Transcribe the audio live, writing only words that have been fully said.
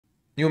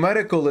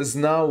Numerical is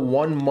now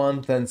 1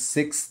 month and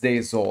 6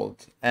 days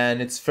old,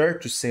 and it's fair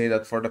to say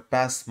that for the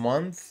past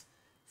month,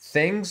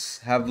 things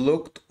have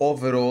looked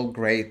overall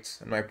great,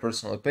 in my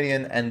personal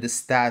opinion, and the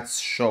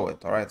stats show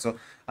it. All right, so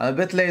I'm a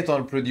bit late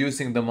on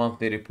producing the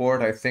monthly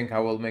report. I think I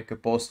will make a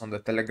post on the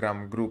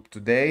Telegram group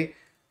today,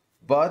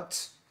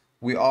 but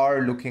we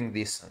are looking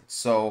decent.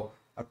 So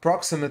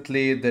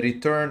approximately the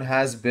return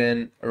has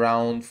been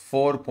around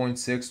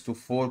 4.6 to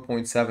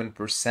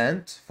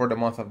 4.7% for the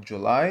month of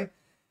July.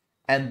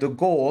 And the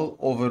goal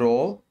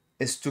overall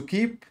is to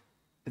keep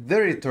the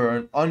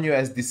return on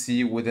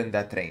USDC within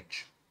that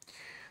range.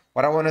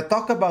 What I want to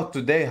talk about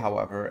today,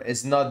 however,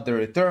 is not the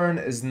return,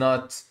 is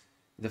not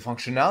the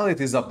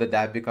functionalities of the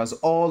DApp, because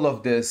all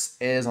of this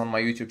is on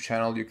my YouTube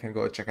channel. You can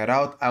go check it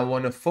out. I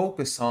want to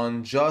focus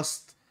on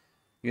just,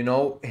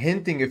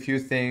 hinting a few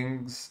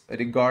things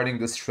regarding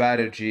the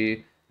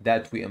strategy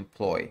that we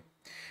employ.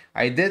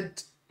 I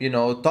did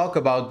talk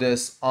about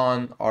this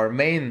on our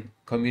main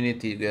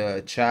community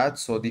chat,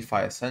 so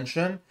DeFi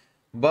Ascension,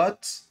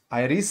 but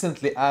I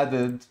recently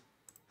added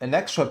an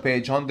extra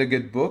page on the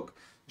Gitbook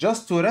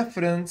just to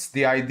reference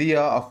the idea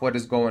of what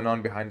is going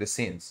on behind the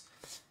scenes.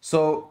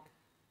 So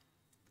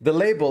the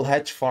label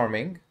hedge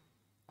farming,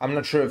 I'm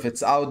not sure if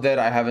it's out there,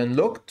 I haven't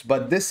looked,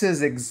 but this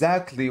is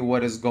exactly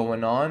what is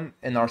going on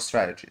in our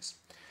strategies.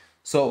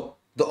 So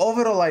the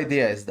overall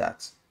idea is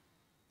that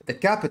the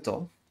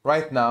capital,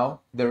 right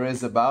now, there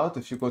is about,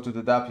 if you go to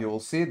the DApp, you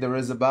will see there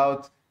is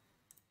about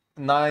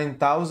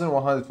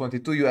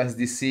 9,122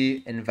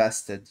 USDC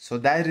invested. So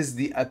that is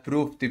the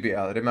approved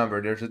TBL.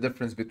 Remember, there's a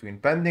difference between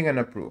pending and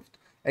approved.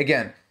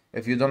 Again,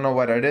 if you don't know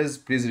what it is,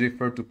 please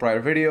refer to prior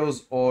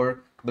videos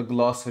or the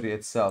glossary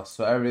itself.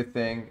 So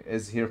everything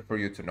is here for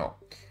you to know.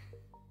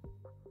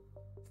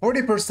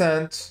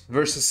 40%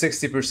 versus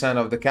 60%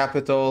 of the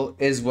capital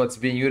is what's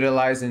being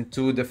utilized in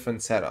two different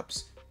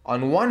setups.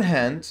 On one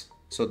hand,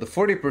 so the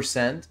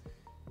 40%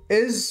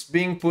 is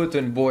being put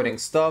in boring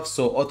stuff,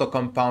 so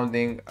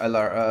auto-compounding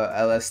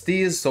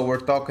LSTs. So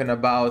we're talking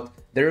about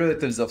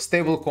derivatives of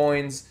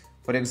stablecoins,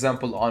 for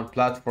example, on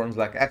platforms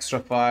like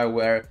XtraFi,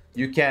 where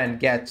you can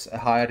get a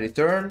higher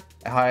return,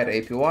 a higher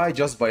APY,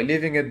 just by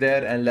leaving it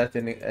there and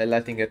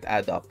letting it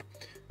add up.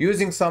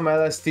 Using some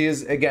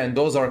LSTs, again,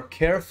 those are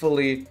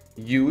carefully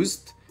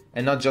used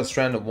and not just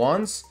random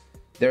ones.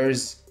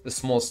 There's a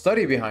small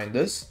study behind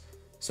this.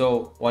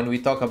 So when we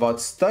talk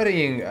about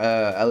studying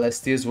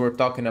LSTs, we're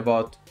talking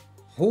about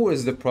who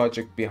is the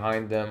project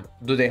behind them?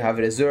 Do they have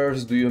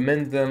reserves? Do you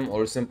mint them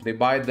or simply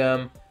buy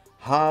them?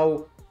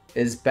 How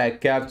is peg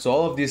capped? So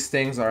all of these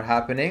things are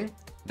happening.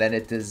 Then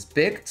it is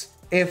picked.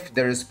 If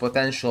there is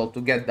potential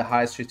to get the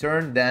highest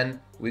return, then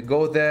we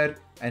go there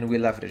and we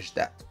leverage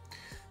that.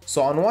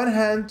 So on one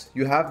hand,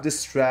 you have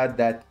this strat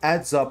that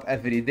adds up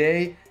every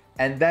day,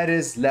 and that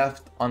is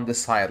left on the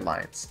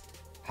sidelines.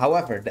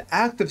 However, the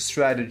active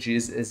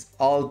strategies is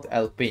alt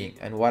LPing.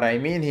 And what I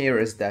mean here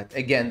is that,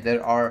 again,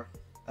 there are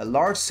a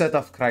large set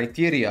of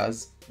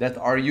criterias that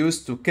are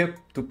used to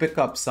pick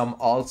up some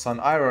alts on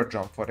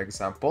aerodrome, for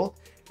example,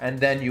 and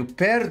then you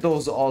pair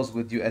those alts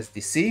with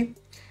USDC,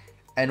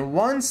 and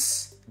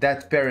once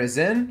that pair is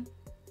in,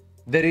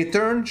 the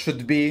return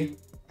should be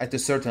at a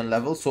certain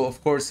level. So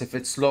of course, if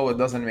it's slow, it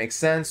doesn't make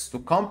sense. To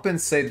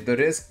compensate the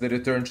risk, the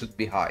return should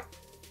be high.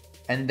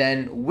 And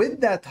then with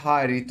that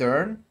high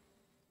return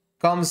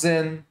comes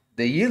in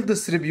the yield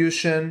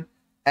distribution,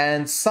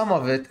 and some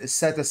of it is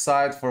set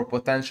aside for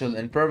potential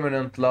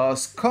impermanent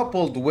loss,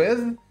 coupled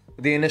with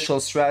the initial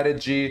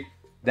strategy,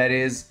 that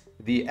is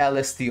the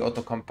LST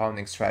auto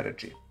compounding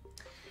strategy.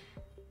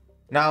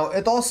 Now,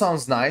 it all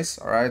sounds nice,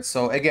 all right?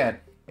 So again,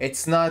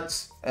 it's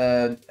not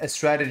a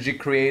strategy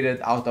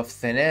created out of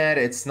thin air.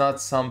 It's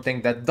not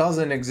something that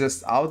doesn't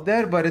exist out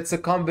there, but it's a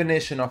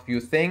combination of few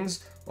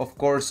things. Of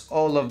course,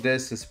 all of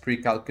this is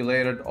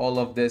pre-calculated. All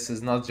of this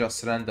is not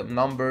just random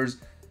numbers.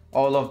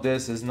 All of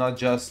this is not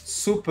just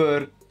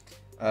super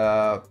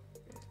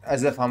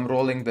as if I'm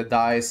rolling the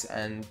dice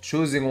and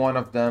choosing one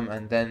of them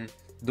and then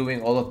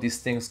doing all of these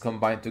things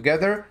combined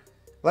together.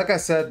 Like I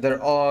said,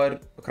 there are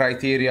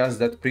criteria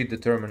that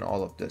predetermine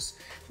all of this.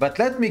 But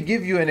let me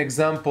give you an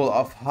example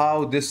of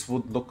how this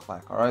would look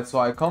like, all right? So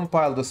I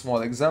compiled a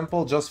small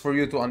example just for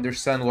you to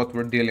understand what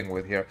we're dealing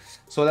with here.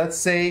 So let's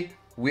say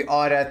we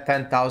are at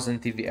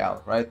 10,000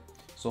 TVL, right?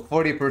 So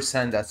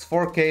 40%, that's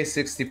 4K,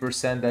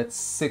 60%, that's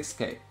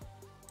 6K.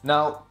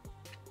 Now,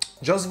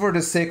 just for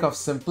the sake of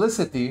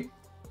simplicity,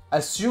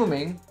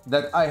 assuming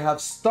that I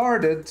have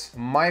started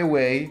my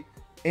way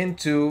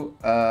into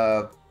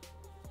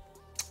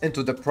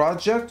the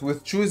project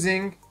with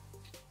choosing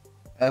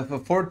a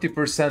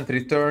 40%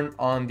 return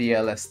on the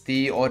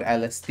LST or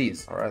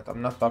LSTs, all right?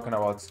 I'm not talking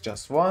about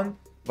just one,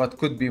 but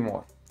could be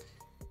more.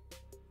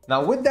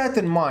 Now, with that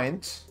in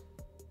mind,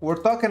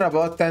 we're talking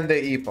about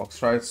 10-day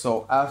epochs, right?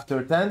 So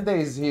after 10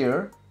 days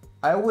here,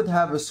 I would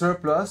have a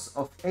surplus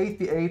of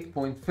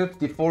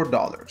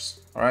 $88.54,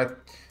 all right?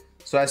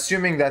 So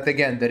assuming that,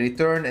 again, the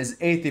return is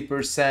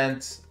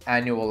 80%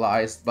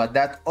 annualized, but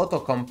that auto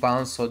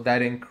compounds, so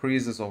that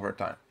increases over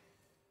time.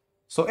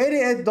 So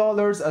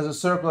 $88 as a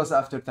surplus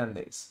after 10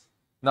 days.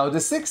 Now the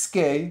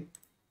 6K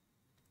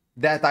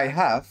that I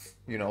have,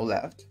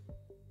 left,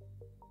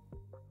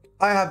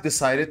 I have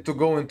decided to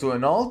go into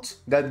an alt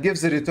that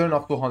gives a return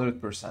of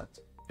 200%.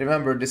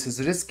 Remember, this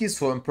is risky,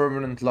 so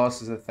impermanent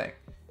loss is a thing.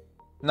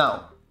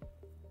 Now,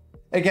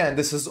 again,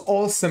 this is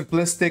all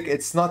simplistic.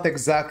 It's not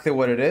exactly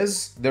what it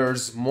is.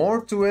 There's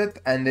more to it,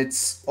 and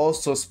it's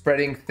also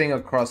spreading thing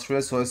across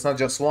risk, so it's not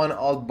just one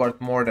alt, but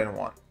more than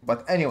one.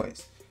 But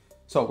anyways,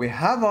 so we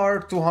have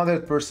our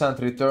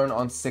 200% return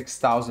on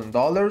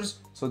 $6,000.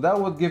 So that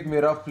would give me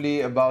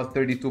roughly about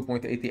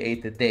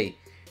 32.88 a day.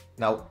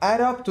 Now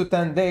add up to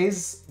 10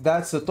 days,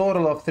 that's a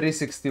total of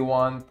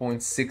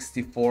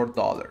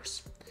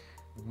 $361.64.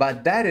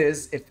 But that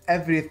is if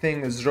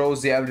everything is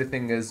rosy,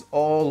 everything is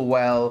all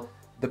well.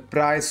 The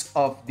price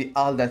of the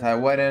alt that I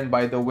went in,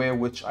 by the way,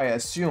 which I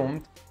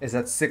assumed is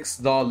at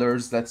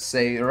 $6, let's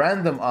say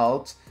random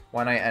alt,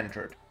 when I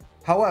entered.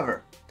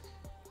 However,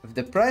 if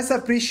the price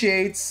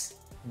appreciates,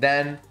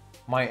 then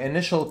my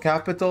initial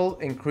capital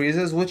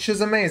increases, which is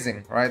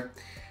amazing, right?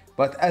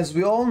 But as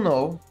we all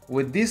know,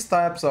 with these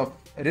types of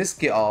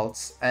risky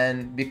alts,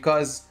 and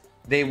because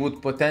they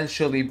would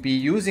potentially be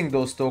using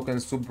those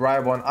tokens to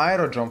bribe on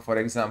aerodrome, for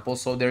example,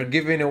 so they're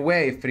giving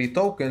away free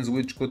tokens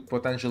which could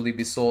potentially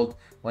be sold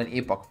when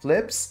epoch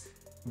flips,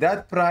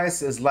 that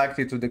price is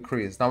likely to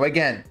decrease. Now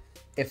again,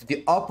 if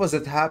the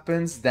opposite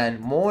happens, then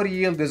more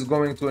yield is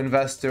going to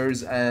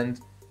investors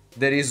and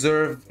the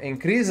reserve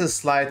increases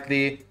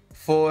slightly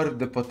for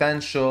the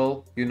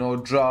potential,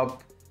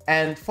 drop.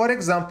 And for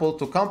example,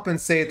 to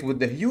compensate with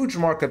the huge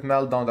market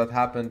meltdown that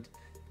happened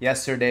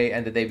yesterday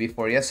and the day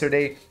before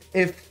yesterday,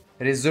 if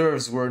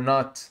reserves were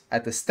not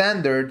at the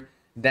standard,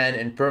 then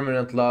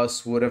impermanent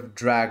loss would have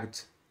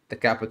dragged the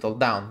capital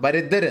down. But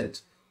it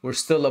didn't. We're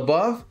still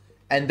above,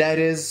 and that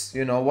is,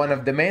 one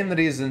of the main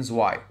reasons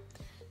why.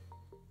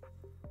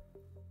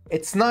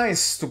 It's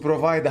nice to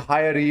provide a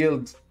higher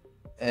yield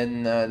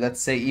in,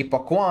 let's say,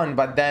 Epoch 1,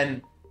 but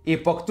then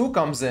Epoch 2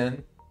 comes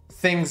in,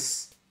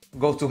 things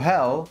go to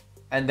hell,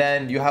 and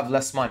then you have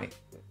less money.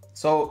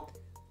 So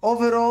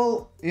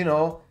overall,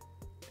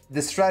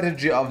 the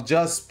strategy of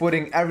just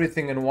putting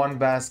everything in one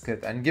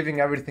basket and giving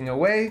everything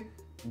away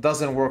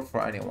doesn't work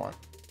for anyone.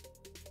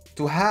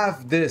 To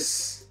have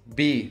this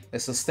be a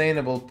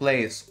sustainable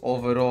place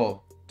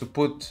overall to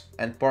put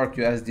and park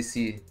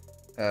USDC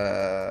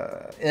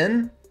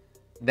in,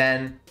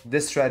 then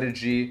this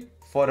strategy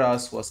for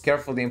us was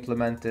carefully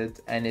implemented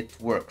and it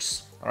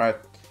works. All right.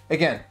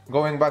 Again,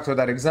 going back to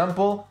that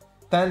example,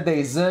 10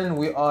 days in,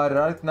 we are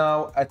right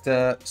now at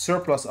a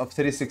surplus of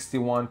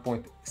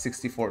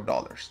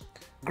 $361.64.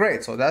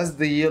 Great, so that's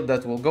the yield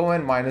that will go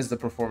in minus the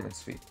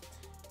performance fee.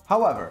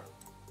 However,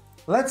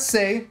 let's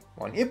say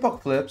when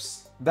epoch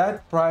flips,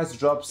 that price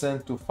drops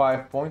into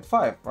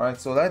 5.5, right?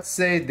 So let's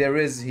say there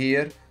is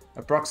here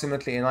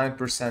approximately a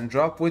 9%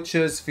 drop, which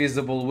is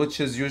feasible, which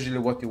is usually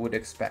what you would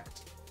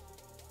expect.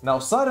 Now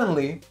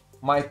suddenly,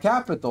 my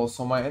capital,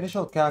 so my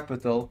initial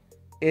capital,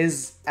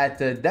 is at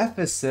a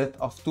deficit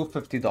of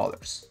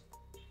 $250.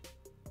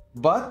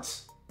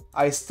 But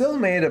I still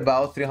made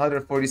about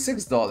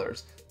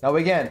 $346. Now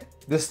again,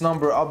 this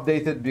number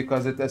updated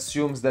because it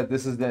assumes that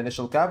this is the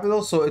initial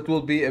capital, so it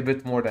will be a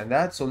bit more than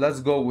that. So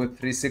let's go with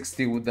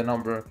 360 with the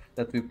number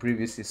that we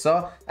previously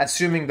saw,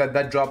 assuming that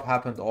that drop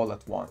happened all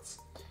at once.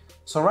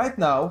 So right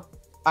now,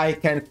 I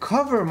can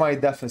cover my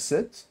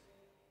deficit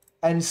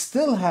and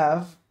still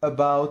have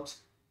about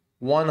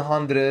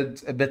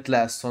 100, a bit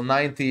less, so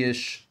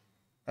 90-ish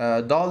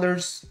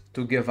dollars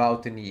to give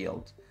out in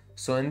yield.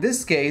 So in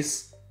this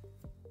case,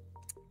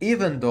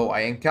 even though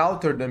I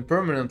encountered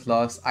impermanent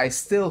loss, I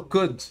still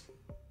could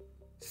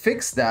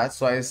fix that.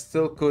 So I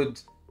still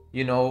could,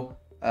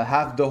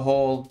 have the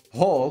whole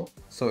hole,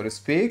 so to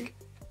speak.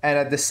 And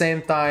at the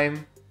same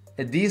time,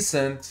 a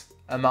decent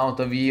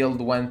amount of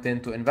yield went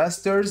into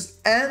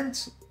investors. And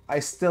I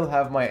still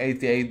have my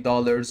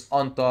 $88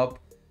 on top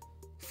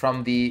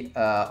from the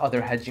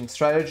other hedging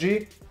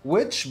strategy,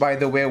 which by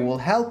the way will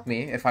help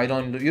me if I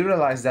don't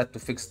utilize that to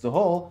fix the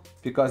hole,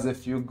 because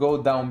if you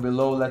go down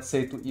below, let's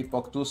say to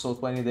epoch 2, so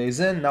 20 days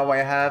in, now I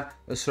have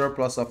a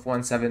surplus of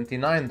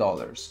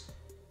 $179.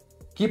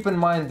 Keep in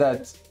mind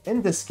that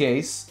in this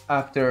case,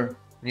 after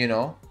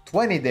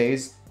 20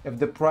 days, if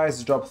the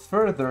price drops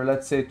further,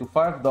 let's say to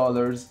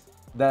 $5,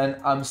 then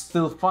I'm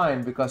still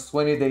fine, because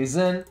 20 days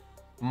in,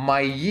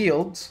 my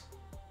yield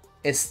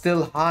is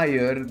still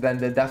higher than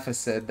the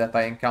deficit that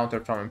I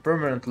encountered from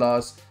impermanent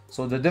loss.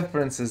 So the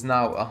difference is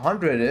now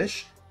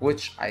 100-ish,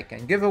 which I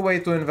can give away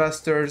to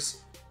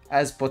investors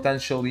as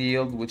potential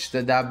yield, which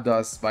the DApp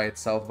does by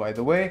itself, by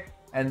the way.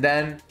 And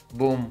then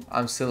boom,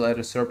 I'm still at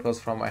a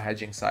surplus from my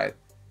hedging side.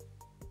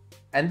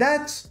 And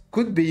that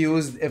could be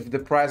used if the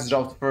price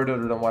dropped further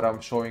than what I'm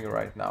showing you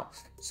right now.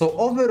 So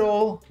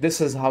overall,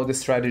 this is how the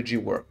strategy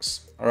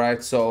works. All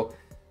right, so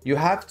you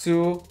have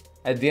to,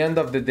 at the end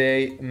of the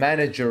day,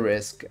 manage your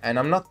risk. And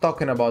I'm not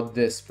talking about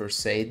this per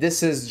se.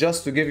 This is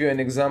just to give you an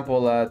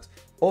example that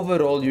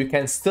overall you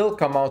can still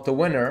come out a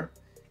winner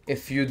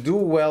if you do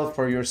well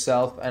for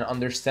yourself and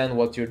understand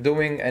what you're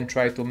doing and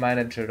try to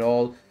manage it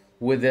all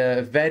with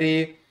a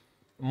very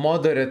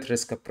moderate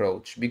risk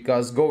approach,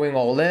 because going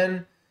all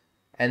in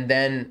and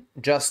then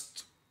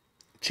just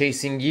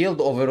chasing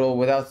yield overall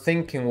without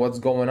thinking what's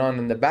going on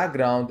in the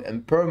background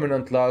and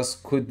permanent loss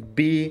could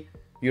be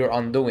your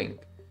undoing.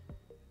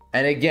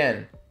 And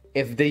again,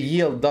 if the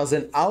yield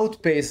doesn't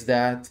outpace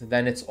that,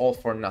 then it's all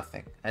for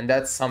nothing. And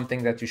that's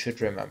something that you should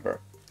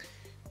remember.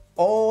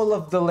 All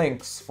of the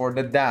links for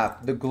the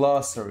DApp, the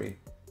glossary,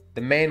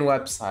 the main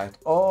website,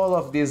 all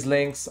of these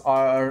links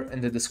are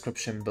in the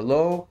description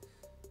below.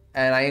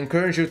 And I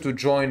encourage you to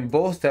join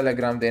both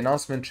Telegram, the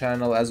announcement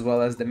channel, as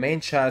well as the main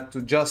chat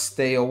to just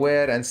stay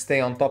aware and stay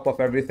on top of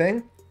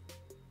everything.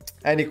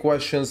 Any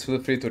questions, feel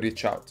free to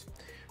reach out.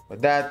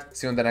 With that,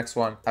 see you in the next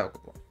one. Have a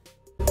good one.